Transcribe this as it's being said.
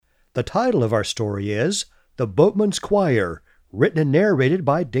The title of our story is The Boatman's Choir, written and narrated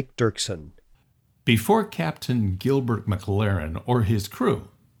by Dick Dirksen. Before Captain Gilbert McLaren or his crew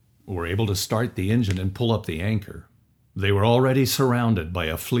were able to start the engine and pull up the anchor, they were already surrounded by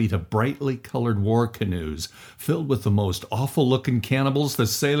a fleet of brightly colored war canoes filled with the most awful-looking cannibals the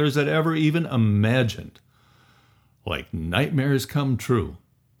sailors had ever even imagined. Like nightmares come true,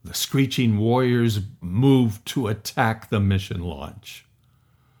 the screeching warriors moved to attack the mission launch.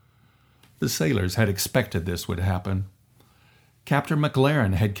 The sailors had expected this would happen. Captain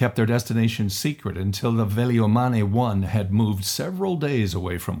McLaren had kept their destination secret until the Boatman 1 had moved several days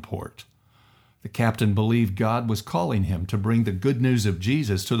away from port. The captain believed God was calling him to bring the good news of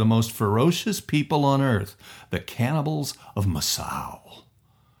Jesus to the most ferocious people on earth, the cannibals of Macau.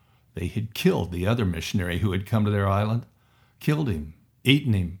 They had killed the other missionary who had come to their island, killed him,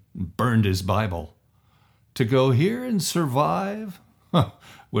 eaten him, and burned his Bible. To go here and survive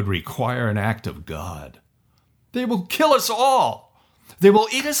would require an act of God. They will kill us all. They will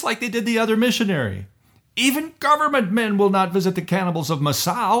eat us like they did the other missionary. Even government men will not visit the cannibals of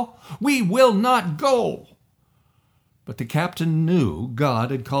Macau. We will not go. But the captain knew God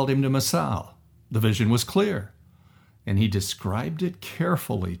had called him to Macau. The vision was clear, and he described it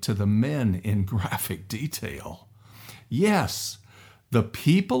carefully to the men in graphic detail. Yes, the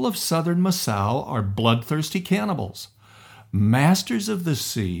people of southern Macau are bloodthirsty cannibals, masters of the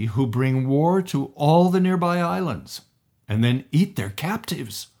sea who bring war to all the nearby islands and then eat their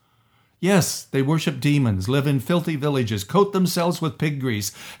captives. Yes, they worship demons, live in filthy villages, coat themselves with pig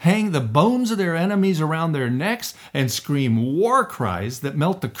grease, hang the bones of their enemies around their necks, and scream war cries that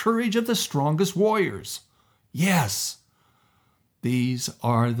melt the courage of the strongest warriors. Yes, these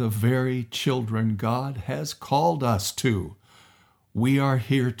are the very children God has called us to. We are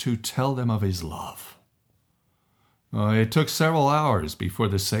here to tell them of His love. It took several hours before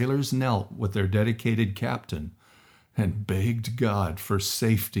the sailors knelt with their dedicated captain and begged God for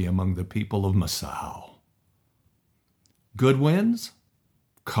safety among the people of Macau. Good winds,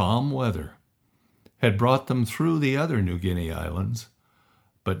 calm weather had brought them through the other New Guinea islands,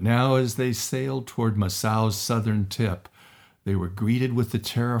 but now as they sailed toward Macau's southern tip, they were greeted with the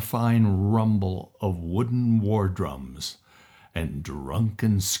terrifying rumble of wooden war drums and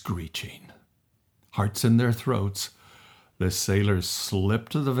drunken screeching. Hearts in their throats, the sailors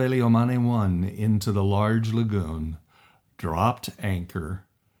slipped the Boatman 1 into the large lagoon, dropped anchor,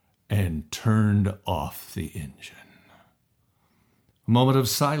 and turned off the engine. A moment of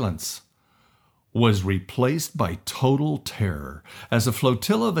silence was replaced by total terror as a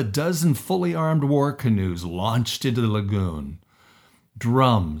flotilla of a dozen fully armed war canoes launched into the lagoon.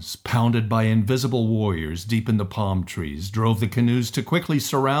 Drums, pounded by invisible warriors deep in the palm trees, drove the canoes to quickly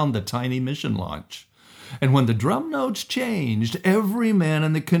surround the tiny mission launch. And when the drum notes changed, every man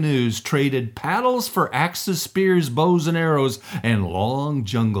in the canoes traded paddles for axes, spears, bows and arrows, and long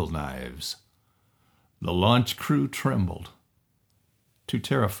jungle knives. The launch crew trembled, too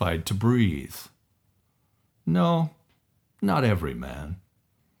terrified to breathe. No, not every man.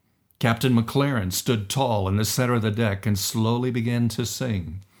 Captain McLaren stood tall in the center of the deck and slowly began to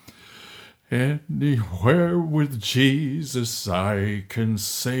sing. Anywhere with Jesus I can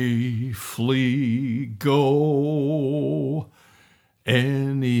safely go.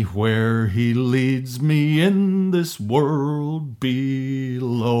 Anywhere He leads me in this world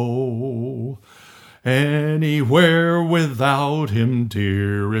below. Anywhere without Him,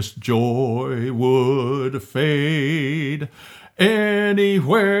 dearest joy would fade.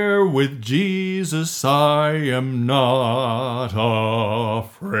 Anywhere with Jesus I am not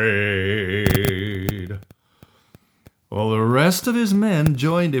afraid. Well, the rest of his men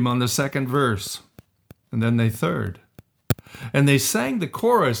joined him on the second verse, and then the third. And they sang the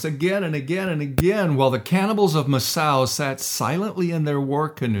chorus again and again and again while the cannibals of Macau sat silently in their war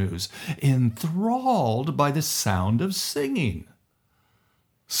canoes, enthralled by the sound of singing.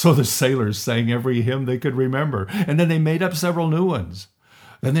 So the sailors sang every hymn they could remember, and then they made up several new ones.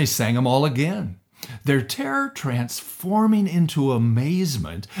 Then they sang them all again, their terror transforming into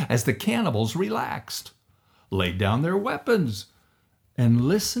amazement as the cannibals relaxed, laid down their weapons, and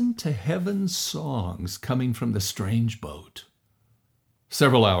listened to heaven's songs coming from the strange boat.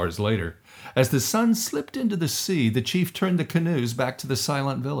 Several hours later, as the sun slipped into the sea, the chief turned the canoes back to the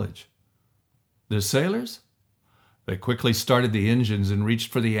silent village. The sailors? They quickly started the engines and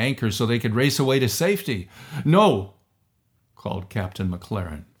reached for the anchor so they could race away to safety. "No," called Captain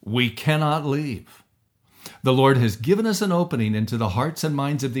McLaren. "We cannot leave. The Lord has given us an opening into the hearts and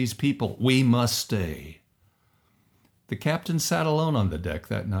minds of these people. We must stay." The captain sat alone on the deck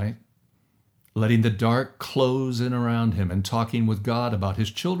that night. letting the dark close in around him and talking with God about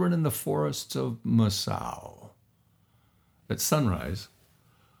his children in the forests of Masao. At sunrise,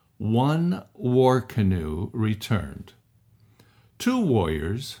 one war canoe returned. 2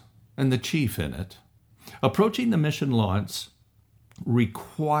 warriors and the chief in it, approaching the mission launch,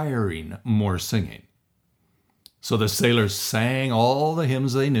 requiring more singing. So the sailors sang all the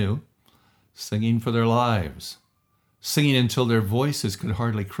hymns they knew, singing for their lives, singing until their voices could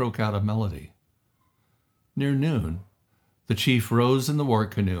hardly croak out a melody. Near noon, the chief rose in the war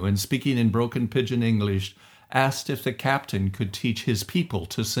canoe and, speaking in broken pidgin English, asked if the captain could teach his people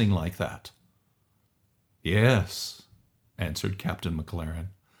to sing like that. "Yes," answered Captain McLaren.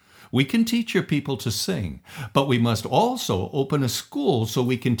 "We can teach your people to sing, but we must also open a school so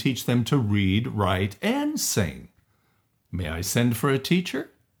we can teach them to read, write, and sing. May I send for a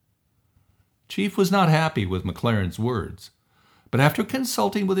teacher?" Chief was not happy with McLaren's words, but after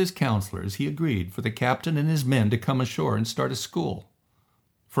consulting with his counselors, he agreed for the captain and his men to come ashore and start a school.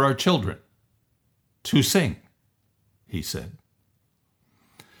 "For our children to sing," he said.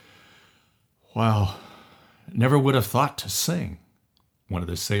 "Well, never would have thought to sing," one of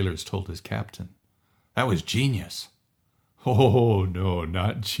the sailors told his captain. "That was genius." "Oh, no,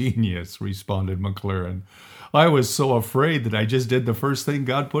 not genius," responded McLaren. "I was so afraid that I just did the first thing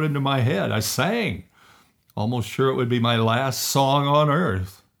God put into my head. I sang. Almost sure it would be my last song on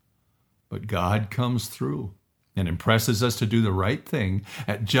earth. But God comes through and impresses us to do the right thing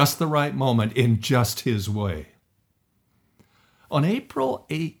at just the right moment in just his way." On April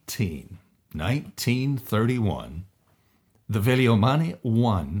 18, 1931, the Veliomani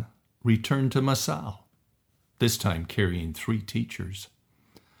 1 returned to Masao, this time carrying 3 teachers.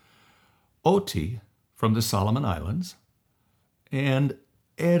 Oti from the Solomon Islands, and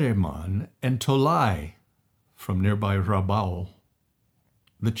Ereman and Tolai from nearby Rabaul.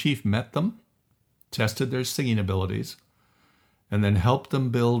 The chief met them, tested their singing abilities, and then helped them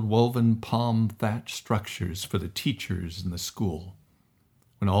build woven palm thatch structures for the teachers in the school.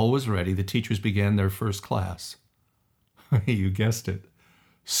 When all was ready, the teachers began their first class. You guessed it,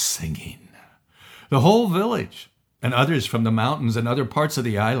 singing. The whole village and others from the mountains and other parts of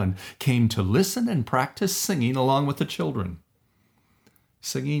the island came to listen and practice singing along with the children.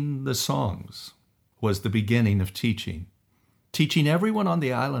 Singing the songs was the beginning of teaching everyone on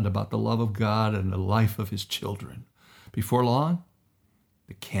the island about the love of God and the life of his children. Before long,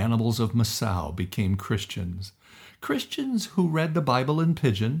 the cannibals of Masao became Christians who read the Bible in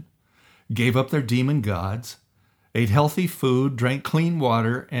pidgin, gave up their demon gods, ate healthy food, drank clean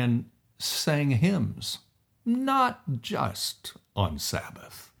water, and sang hymns, not just on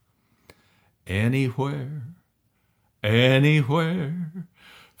Sabbath. Anywhere,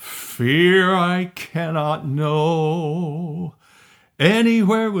 fear I cannot know.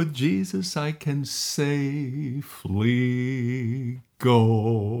 Anywhere with Jesus I can safely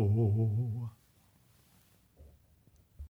go.